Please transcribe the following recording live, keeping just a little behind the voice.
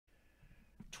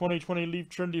2020 Leaf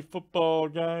Trinity football,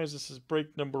 guys. This is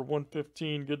break number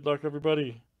 115. Good luck,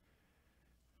 everybody.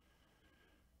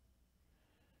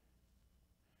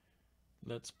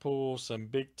 Let's pull some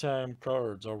big time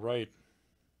cards. All right.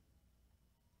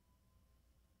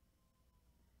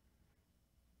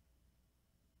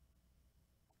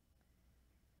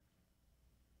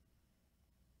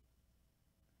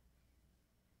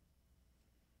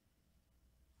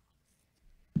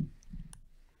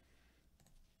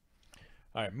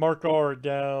 All right, Mark R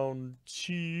down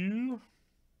to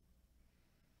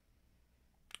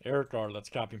Eric R. Let's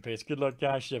copy and paste. Good luck,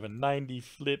 guys. You have a 90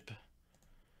 flip.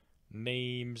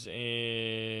 Names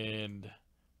and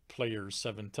players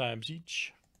 7 times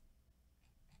each.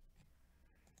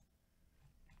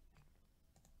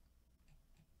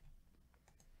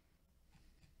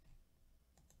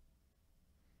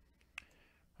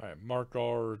 All right, Mark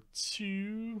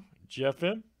R2, Jeff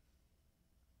M.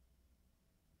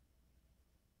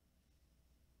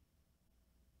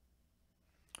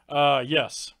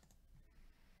 Yes.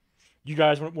 You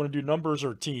guys want to do numbers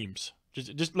or teams?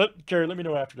 Just let Carrie let me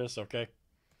know after this, okay?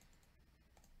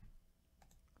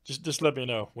 Just let me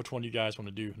know which one you guys want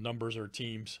to do, numbers or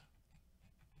teams.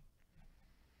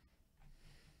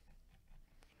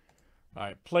 All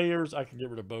right, players, I can get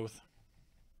rid of both.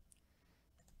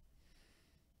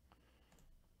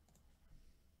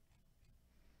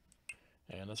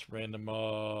 And let's random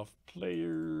off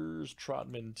players,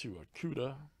 Trotman to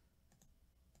Akuda.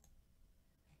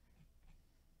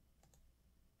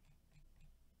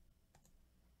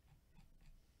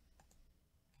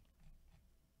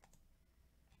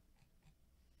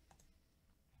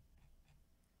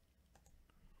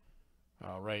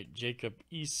 All right, Jacob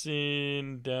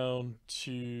Eason down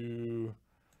to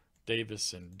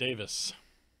Davis and Davis.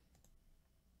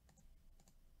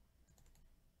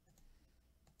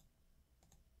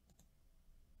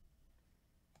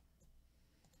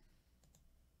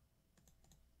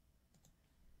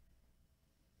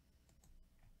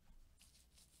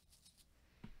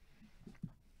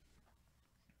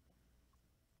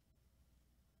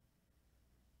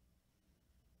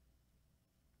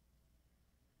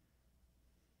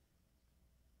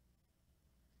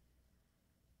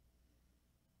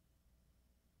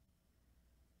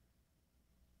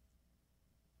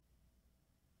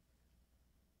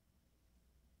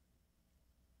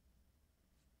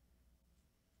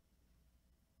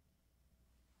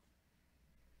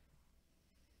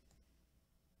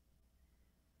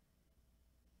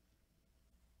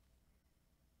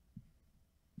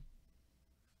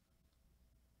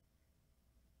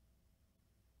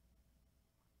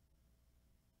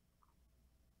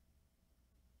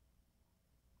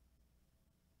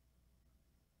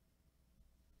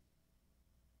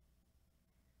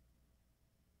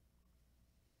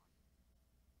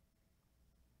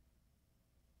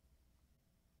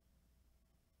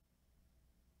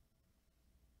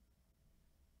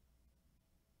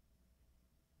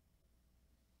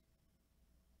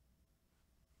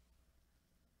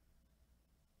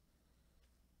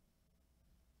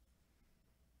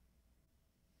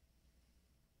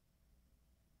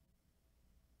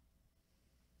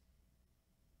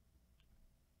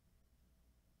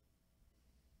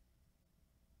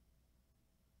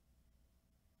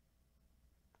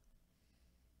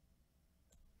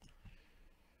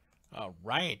 All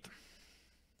right.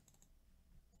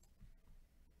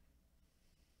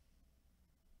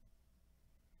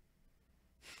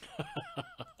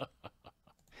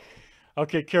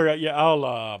 Okay, Carrie. Yeah,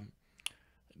 I'll.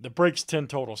 The break's 10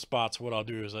 total spots. What I'll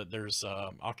do is that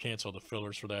I'll cancel the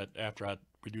fillers for that after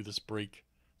we do this break.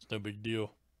 It's no big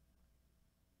deal.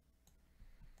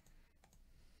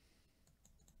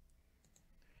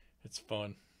 It's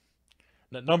fun.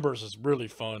 The numbers is really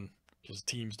fun because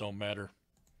teams don't matter.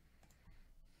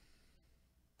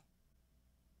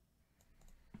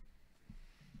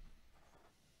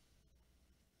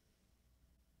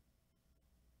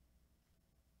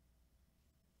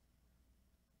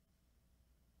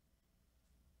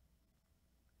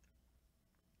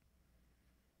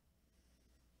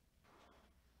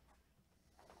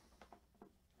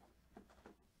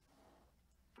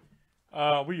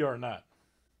 We are not.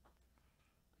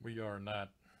 We are not.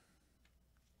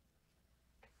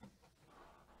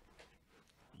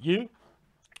 You?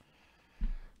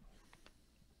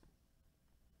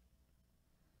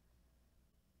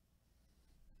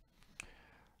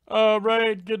 All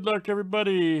right. Good luck,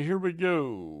 everybody. Here we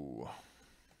go.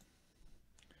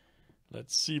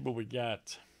 Let's see what we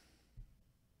got.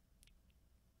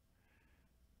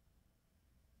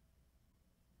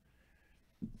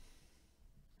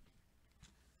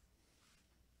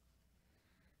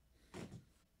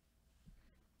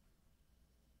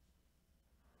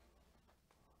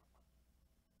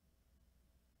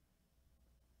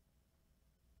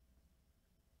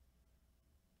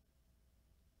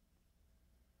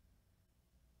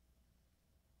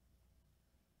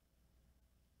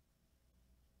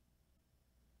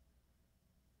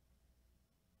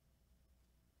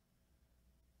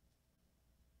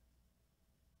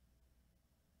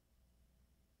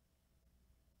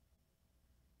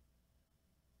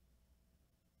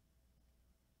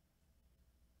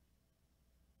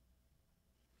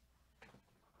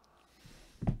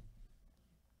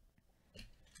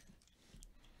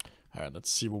 All right,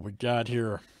 let's see what we got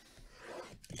here.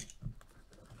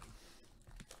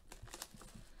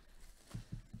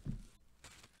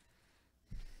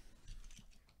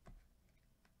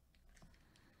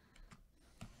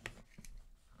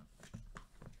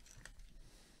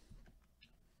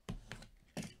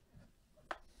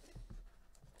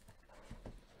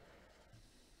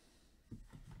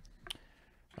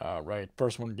 All right,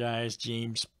 first one, guys.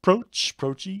 James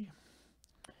Prochi.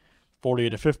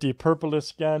 48 of 50,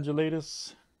 Purpleus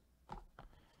Scandulatus.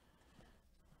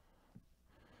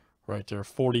 Right there,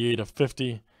 48 of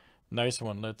 50. Nice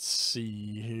one. Let's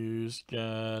see who's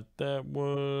got that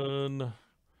one.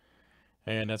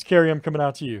 And that's Carrie M coming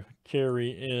out to you.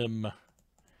 Carrie M.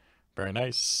 Very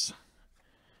nice.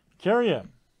 Carrie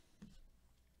M.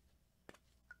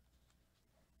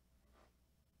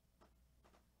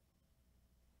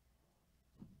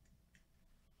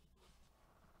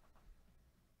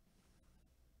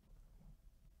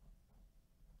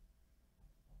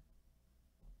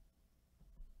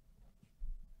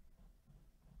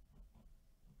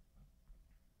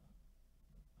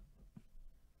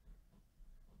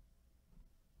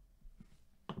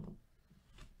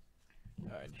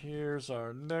 All right, here's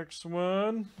our next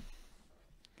one.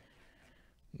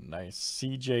 Nice.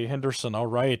 CJ Henderson. All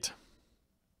right.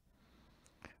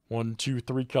 1, 2,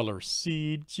 3 colors.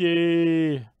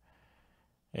 CJ.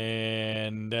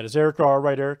 And that is Eric R.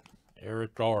 Right, Eric?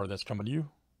 Eric R. That's coming to you.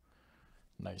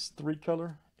 Nice 3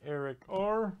 color. Eric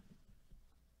R.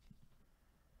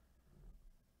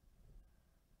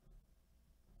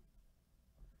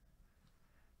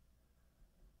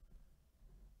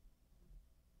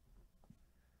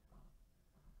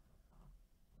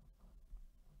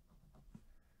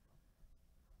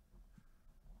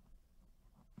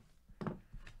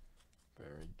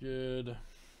 Very good.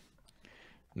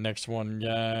 Next one,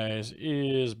 guys,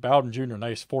 is Bowden Jr.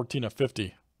 Nice, 14 of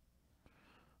 50.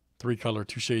 3 color,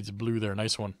 2 shades of blue there.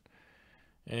 Nice one.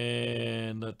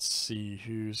 And let's see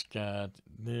who's got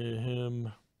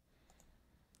him.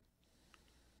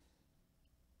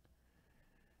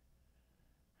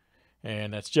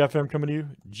 And that's Jeff M coming to you.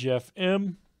 Jeff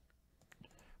M.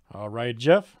 All right,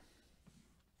 Jeff.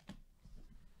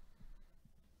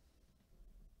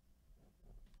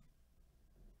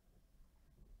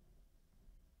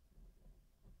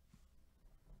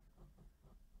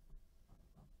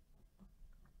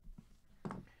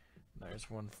 Nice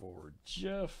one for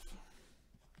Jeff.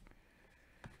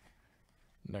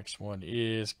 Next one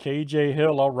is KJ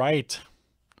Hill. All right.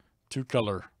 2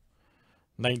 color.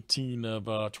 19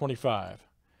 of 25.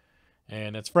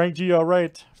 And it's Frank G. All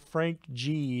right. Frank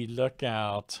G. Look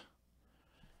out.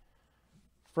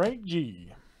 Frank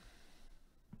G.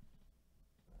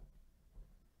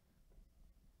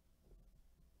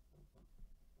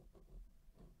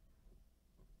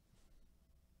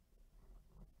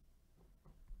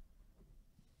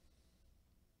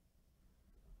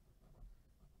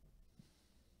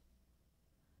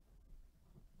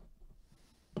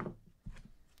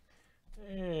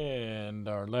 And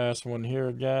our last one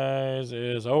here, guys,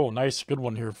 is, oh, nice. Good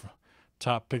one here.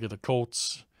 Top pick of the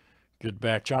Colts. Good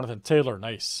back. Jonathan Taylor.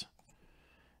 Nice.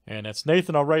 And that's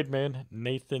Nathan. All right, man.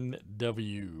 Nathan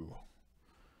W.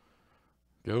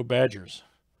 Go Badgers.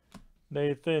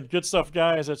 Nathan. Good stuff,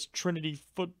 guys. That's Trinity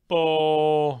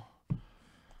Football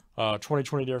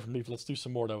 2020 there from me. Let's do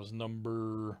some more. That was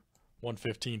number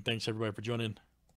 115. Thanks, everybody, for joining.